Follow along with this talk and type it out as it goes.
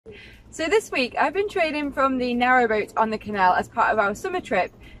So this week I've been trading from the narrowboat on the canal as part of our summer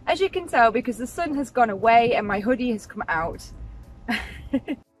trip, as you can tell because the sun has gone away and my hoodie has come out.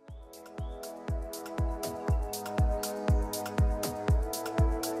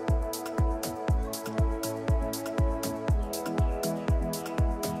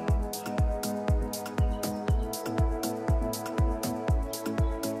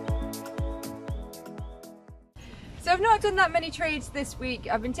 So I've not done that many trades this week.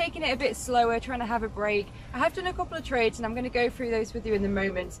 I've been taking it a bit slower, trying to have a break. I have done a couple of trades and I'm going to go through those with you in a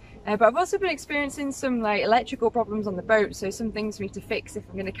moment. But I've also been experiencing some electrical problems on the boat, so some things for me to fix if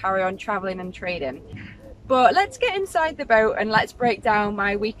I'm going to carry on travelling and trading. But let's get inside the boat and let's break down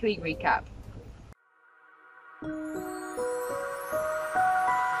my weekly recap.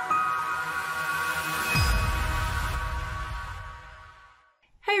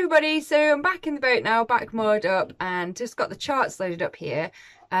 Hey everybody, so I'm back in the boat now, back moored up, and just got the charts loaded up here.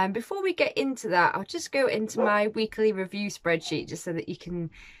 Before we get into that, I'll just go into my weekly review spreadsheet just so that you can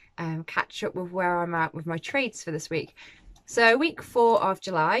catch up with where I'm at with my trades for this week. So week 4 of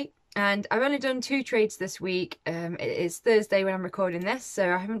July, and I've only done 2 trades this week. It is Thursday when I'm recording this,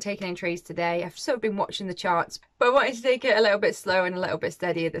 so I haven't taken any trades today. I've sort of been watching the charts, but I wanted to take it a little bit slow and a little bit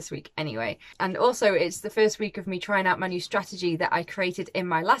steadier this week anyway. And also it's the first week of me trying out my new strategy that I created in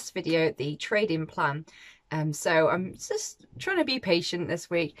my last video, the trading plan. So I'm just trying to be patient this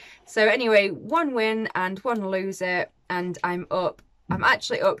week. So anyway, 1 win and 1 loser, and I'm up. I'm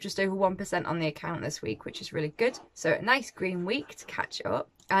actually up just over 1% on the account this week, which is really good. So a nice green week to catch up.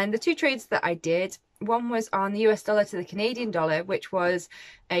 And the 2 trades that I did, one was on the US dollar to the Canadian dollar, which was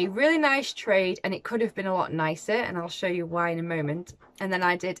a really nice trade, and it could have been a lot nicer, and I'll show you why in a moment. And then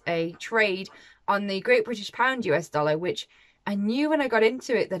I did a trade on the Great British Pound US dollar, which I knew when I got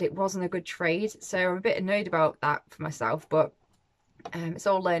into it that it wasn't a good trade, so I'm a bit annoyed about that for myself, but it's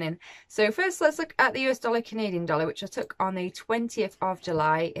all learning. So first let's look at the US dollar Canadian dollar, which I took on the 20th of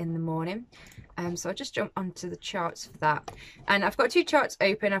July in the morning. So I'll just jump onto the charts for that. And I've got 2 charts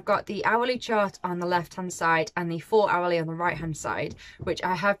open. I've got the hourly chart on the left hand side and the 4 hourly on the right hand side, which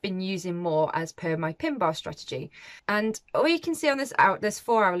I have been using more as per my pin bar strategy. And all you can see on this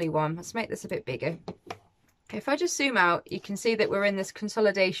 4 hourly one, let's make this a bit bigger. If I just zoom out, you can see that we're in this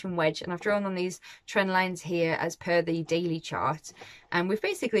consolidation wedge, and I've drawn on these trend lines here as per the daily chart. And we've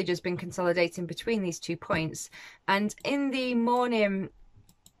basically just been consolidating between these 2 points. And in the morning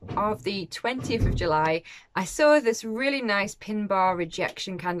of the 20th of July, I saw this really nice pin bar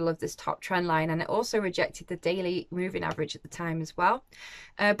rejection candle of this top trend line, and it also rejected the daily moving average at the time as well.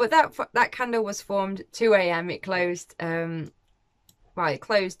 But that candle was formed 2 a.m. It closed well, it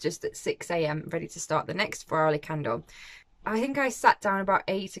closed just at 6 a.m, ready to start the next 4 hourly candle. I think I sat down about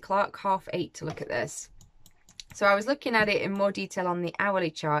 8 o'clock, half 8, to look at this. So I was looking at it in more detail on the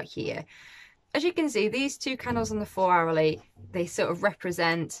hourly chart here. As you can see, these 2 candles on the 4 hourly, they sort of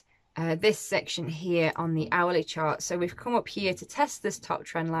represent this section here on the hourly chart. So we've come up here to test this top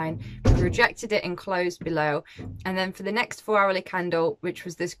trend line, we've rejected it and closed below, and then for the next 4 hourly candle, which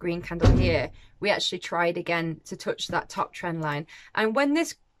was this green candle here, we actually tried again to touch that top trend line. And when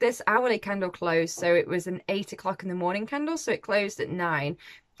this hourly candle closed, so it was an 8 o'clock in the morning candle, so it closed at 9,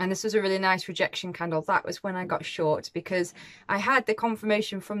 and this was a really nice rejection candle. That was when I got short, because I had the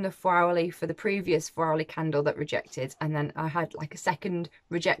confirmation from the 4 hourly for the previous 4 hourly candle that rejected, and then I had like a second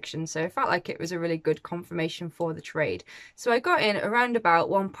rejection, so it felt like it was a really good confirmation for the trade. So I got in around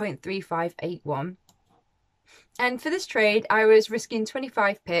about 1.3581. And for this trade, I was risking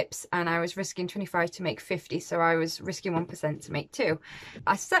 25 pips and I was risking 25 to make 50. So I was risking 1% to make 2.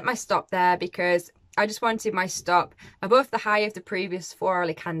 I set my stop there because I just wanted my stop above the high of the previous 4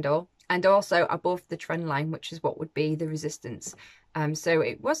 hourly candle and also above the trend line, which is what would be the resistance. So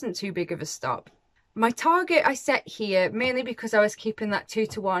it wasn't too big of a stop. My target I set here mainly because I was keeping that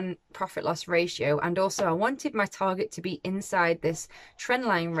 2-to-1 profit loss ratio, and also I wanted my target to be inside this trend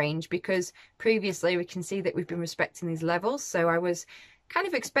line range because previously we can see that we've been respecting these levels. So I was kind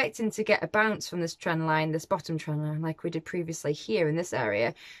of expecting to get a bounce from this trend line, this bottom trend line, like we did previously here in this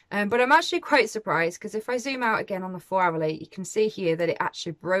area. But I'm actually quite surprised because if I zoom out again on the 4 hourly, you can see here that it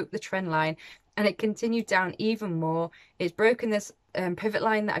actually broke the trend line and it continued down even more. It's broken this pivot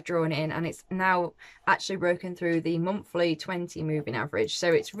line that I've drawn in, and it's now actually broken through the monthly 20 moving average. So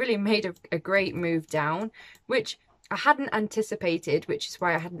it's really made a great move down, which I hadn't anticipated, which is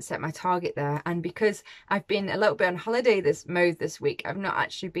why I hadn't set my target there. And because I've been a little bit on holiday mode this week, I've not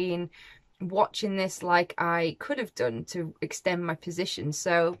actually been watching this like I could have done to extend my position.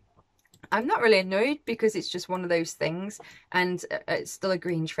 So I'm not really annoyed because it's just one of those things, and it's still a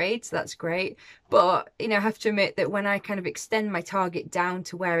green trade, so that's great. But, you know, I have to admit that when I kind of extend my target down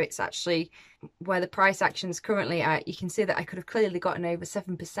to where it's actually, where the price action is currently at, you can see that I could have clearly gotten over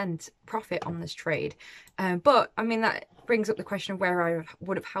 7% profit on this trade. But, I mean, that brings up the question of where I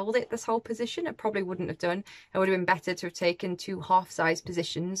would have held it this whole position. I probably wouldn't have done. It would have been better to have taken 2 half-size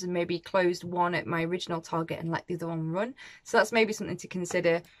positions and maybe closed one at my original target and let the other one run. So that's maybe something to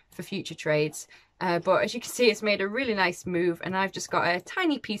consider for future trades. But as you can see, it's made a really nice move, and I've just got a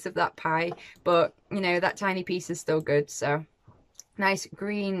tiny piece of that pie, but you know, that tiny piece is still good. So nice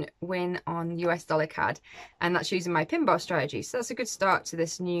green win on US dollar CAD, and that's using my pin bar strategy. So that's a good start to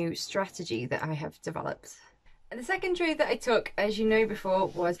this new strategy that I have developed. And the second trade that I took, as you know before,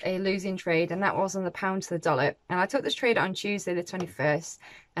 was a losing trade, and that was on the pound to the dollar. And I took this trade on Tuesday the 21st,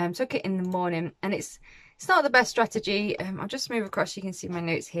 took it in the morning, and it's not the best strategy. I'll just move across, you can see my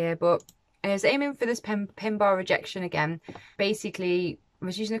notes here, but I was aiming for this pin bar rejection again. Basically, I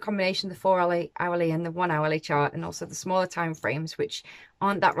was using a combination of the 4 hourly and the 1 hourly chart, and also the smaller time frames, which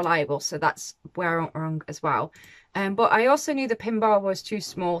aren't that reliable. So that's where I went wrong as well. But I also knew the pin bar was too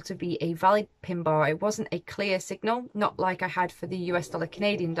small to be a valid pin bar. It wasn't a clear signal, not like I had for the US dollar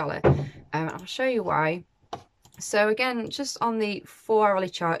Canadian dollar. I'll show you why. So again, just on the 4 hourly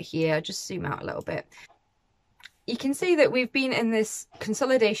chart here, I'll just zoom out a little bit. You can see that we've been in this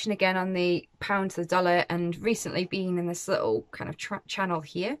consolidation again on the pound to the dollar, and recently been in this little kind of channel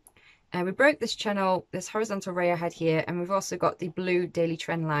here. We broke this channel, this horizontal ray I had here, and we've also got the blue daily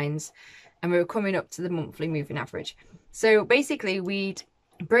trend lines, and we were coming up to the monthly moving average. So basically we'd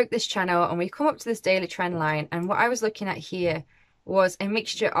broke this channel and we come up to this daily trend line, and what I was looking at here was a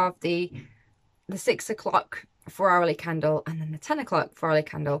mixture of the 6 o'clock 4 hourly candle and then the 10 o'clock 4 hourly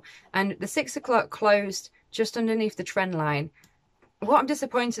candle, and the 6 o'clock closed just underneath the trend line. What I'm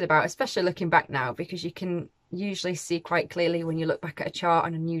disappointed about, especially looking back now, because you can usually see quite clearly when you look back at a chart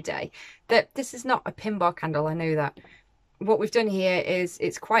on a new day, that this is not a pin bar candle. I know that. What we've done here is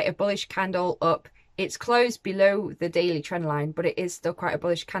it's quite a bullish candle up. It's closed below the daily trend line, but it is still quite a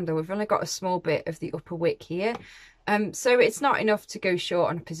bullish candle. We've only got a small bit of the upper wick here. So it's not enough to go short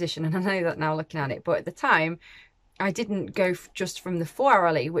on a position, and I know that now looking at it, but at the time, I didn't go just from the 4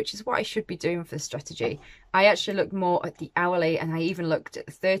 hourly, which is what I should be doing for the strategy. I actually looked more at the hourly, and I even looked at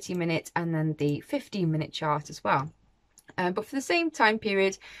the 30-minute and then the 15-minute chart as well. But for the same time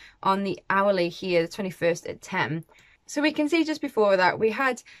period on the hourly here, the 21st at 10, so we can see just before that we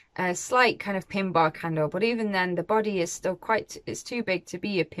had a slight kind of pin bar candle, but even then the body is still it's too big to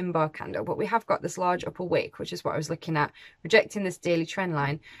be a pin bar candle. But we have got this large upper wick, which is what I was looking at, rejecting this daily trend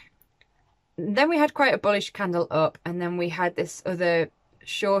line. Then we had quite a bullish candle up, and then we had this other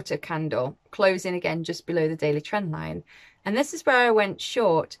shorter candle closing again just below the daily trend line. And this is where I went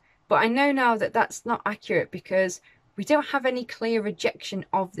short, but I know now that that's not accurate because we don't have any clear rejection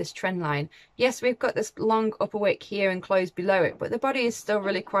of this trend line. Yes, we've got this long upper wick here and closed below it, but the body is still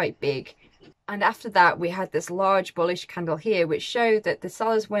really quite big. And after that, we had this large bullish candle here, which showed that the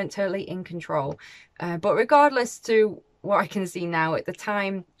sellers weren't totally in control. But regardless to what I can see now, at the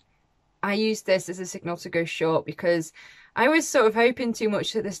time, I used this as a signal to go short because I was sort of hoping too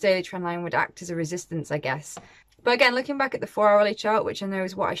much that this daily trend line would act as a resistance, I guess. But again, looking back at the 4 hourly chart, which I know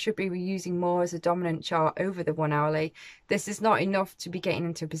is what I should be using more as a dominant chart over the 1 hourly, this is not enough to be getting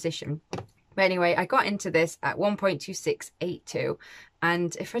into a position. But anyway, I got into this at 1.2682,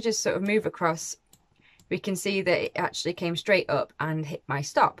 and if I just sort of move across, we can see that it actually came straight up and hit my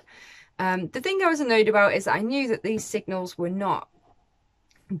stop. The thing I was annoyed about is that I knew that these signals were not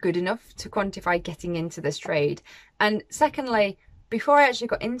good enough to quantify getting into this trade. And secondly, before I actually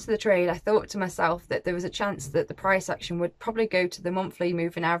got into the trade, I thought to myself that there was a chance that the price action would probably go to the monthly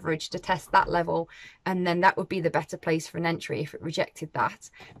moving average to test that level, and then that would be the better place for an entry if it rejected that.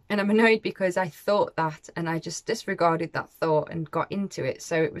 And I'm annoyed because I thought that, and I just disregarded that thought and got into it.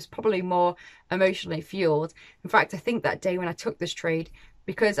 So it was probably more emotionally fueled. In fact, I think that day when I took this trade,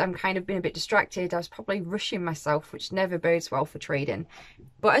 because I'm kind of been a bit distracted, I was probably rushing myself, which never bodes well for trading.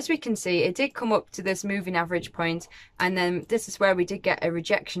 But as we can see, it did come up to this moving average point, and then this is where we did get a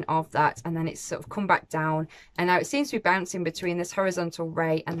rejection of that, and then it's sort of come back down, and now it seems to be bouncing between this horizontal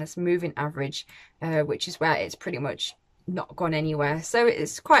ray and this moving average, which is where it's pretty much not gone anywhere. So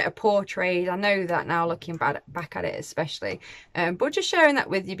it's quite a poor trade. I know that now, looking back at it especially, but just sharing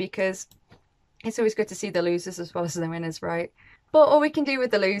that with you because it's always good to see the losers as well as the winners, right? But all we can do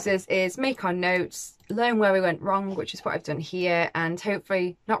with the losers is make our notes, learn where we went wrong, which is what I've done here, and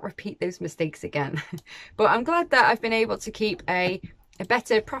hopefully not repeat those mistakes again. But I'm glad that I've been able to keep a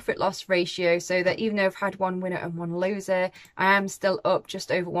better profit-loss ratio, so that even though I've had one winner and one loser, I am still up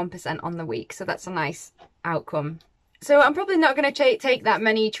just over 1% on the week. So that's a nice outcome. So I'm probably not going to take that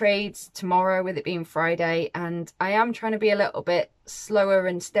many trades tomorrow with it being Friday, and I am trying to be a little bit slower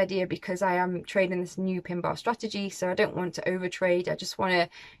and steadier because I am trading this new pin bar strategy, so I don't want to over trade. I just want to,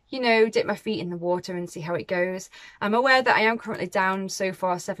 you know, dip my feet in the water and see how it goes. I'm aware that I am currently down so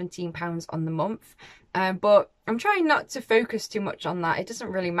far £17 on the month, but I'm trying not to focus too much on that. It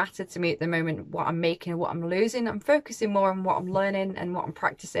doesn't really matter to me at the moment what I'm making or what I'm losing. I'm focusing more on what I'm learning and what I'm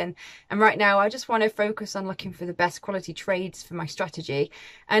practicing. And right now I just want to focus on looking for the best quality trades for my strategy.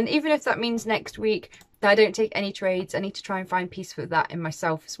 And even if that means next week that I don't take any trades, I need to try and find peace with that in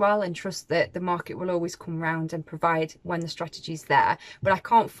myself as well, and trust that the market will always come round and provide when the strategy's there. But I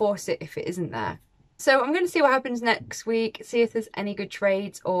can't force it if it isn't there. So I'm going to see what happens next week, see if there's any good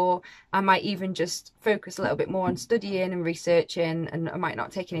trades, or I might even just focus a little bit more on studying and researching, and I might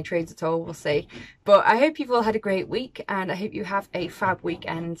not take any trades at all, we'll see. But I hope you've all had a great week, and I hope you have a fab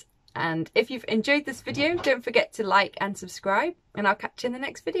weekend. And if you've enjoyed this video, don't forget to like and subscribe, and I'll catch you in the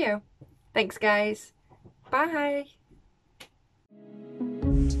next video. Thanks guys. Bye.